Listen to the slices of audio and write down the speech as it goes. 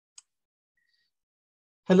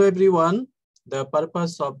Hello everyone. The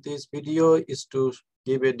purpose of this video is to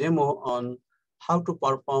give a demo on how to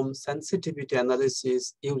perform sensitivity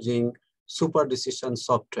analysis using Superdecision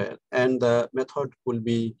software, and the method will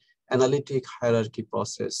be analytic hierarchy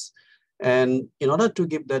process. And in order to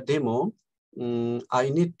give the demo, I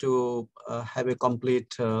need to have a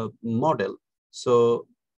complete model. So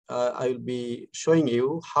I will be showing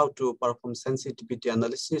you how to perform sensitivity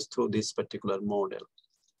analysis through this particular model.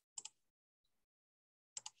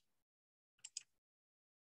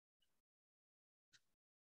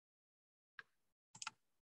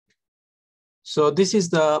 So this is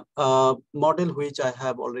the model which I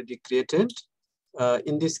have already created.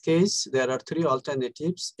 In this case, there are three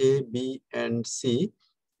alternatives, A, B, and C.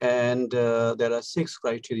 And there are 6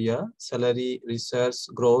 criteria: salary, research,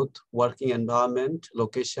 growth, working environment,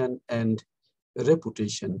 location, and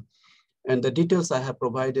reputation. And the details I have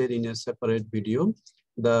provided in a separate video.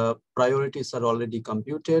 The priorities are already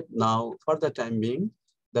computed. Now, for the time being,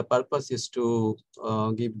 the purpose is to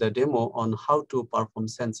give the demo on how to perform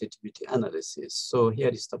sensitivity analysis. So here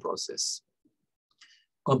is the process.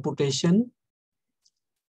 Computation,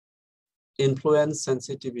 influence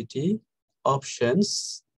sensitivity,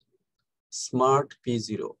 options, smart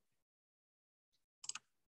P0.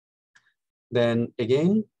 Then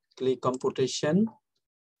again, click computation,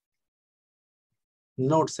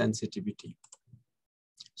 node sensitivity.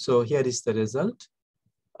 So here is the result.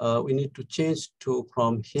 We need to change to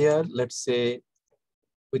from here, let's say,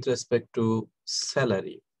 with respect to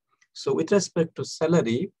salary. So with respect to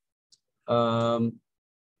salary, the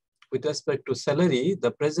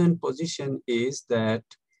present position is that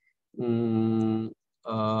the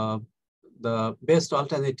best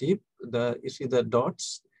alternative, you see the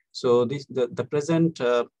dots. So this the present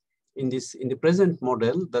in the present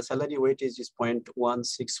model, the salary weightage is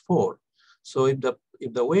 0.164. So if the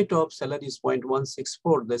weight of salary is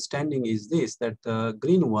 0.164, the standing is this, that the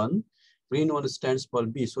green one stands for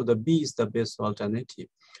B. So the B is the best alternative.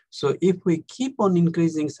 So if we keep on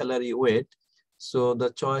increasing salary weight, so the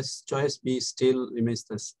choice B still remains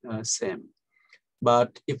the same.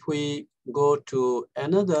 But if we go to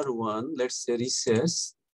another one, let's say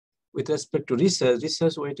research. With respect to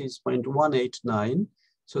research weight is 0.189.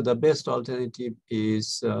 So the best alternative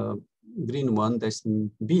is green one, that's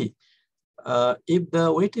B. If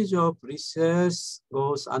the weightage of research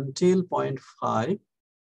goes until 0.5,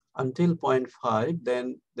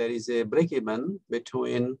 then there is a break even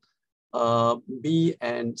between B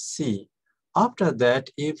and C. After that,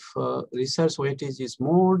 if research weightage is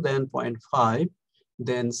more than 0.5,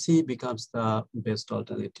 then C becomes the best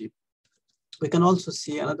alternative. We can also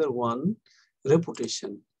see another one,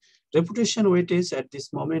 reputation. Reputation weightage at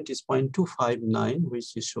this moment is 0.259,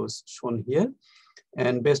 which is shown here.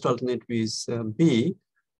 And best alternative is B.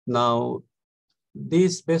 Now,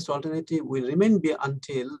 this best alternative will remain B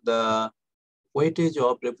until the weightage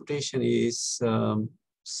of reputation is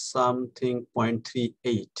something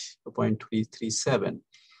 0.38 or 0.337.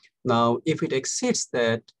 Now, if it exceeds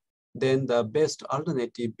that, then the best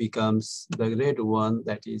alternative becomes the red one,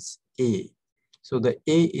 that is A. So the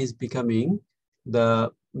A is becoming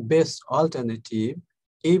the best alternative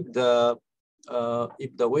if the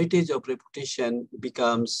weightage of reputation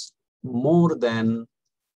becomes more than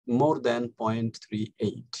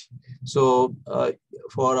 0.38. So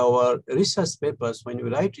for our research papers, when we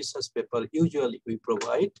write research paper, usually we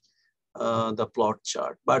provide the plot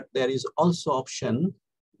chart, but there is also option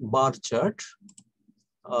bar chart,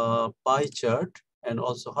 pie chart, and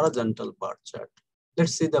also horizontal bar chart.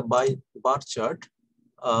 Let's see the bar chart.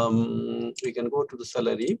 We can go to the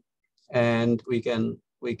salary, and we can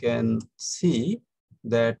see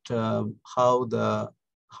that how the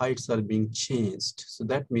heights are being changed. So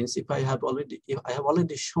that means if I have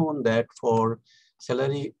already shown that for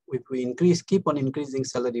salary, if we keep on increasing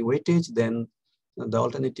salary weightage, then the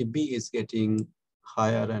alternative B is getting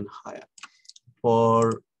higher and higher.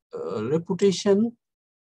 For reputation,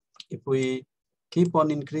 if we keep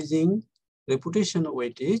on increasing reputation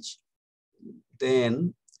weightage,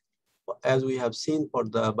 then as we have seen by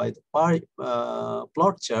the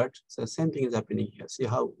plot chart, so the same thing is happening here. See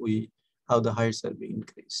how the heights are being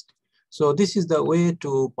increased. So this is the way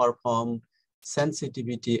to perform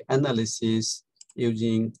sensitivity analysis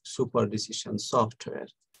using Superdecision software.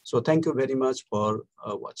 So thank you very much for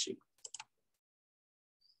watching.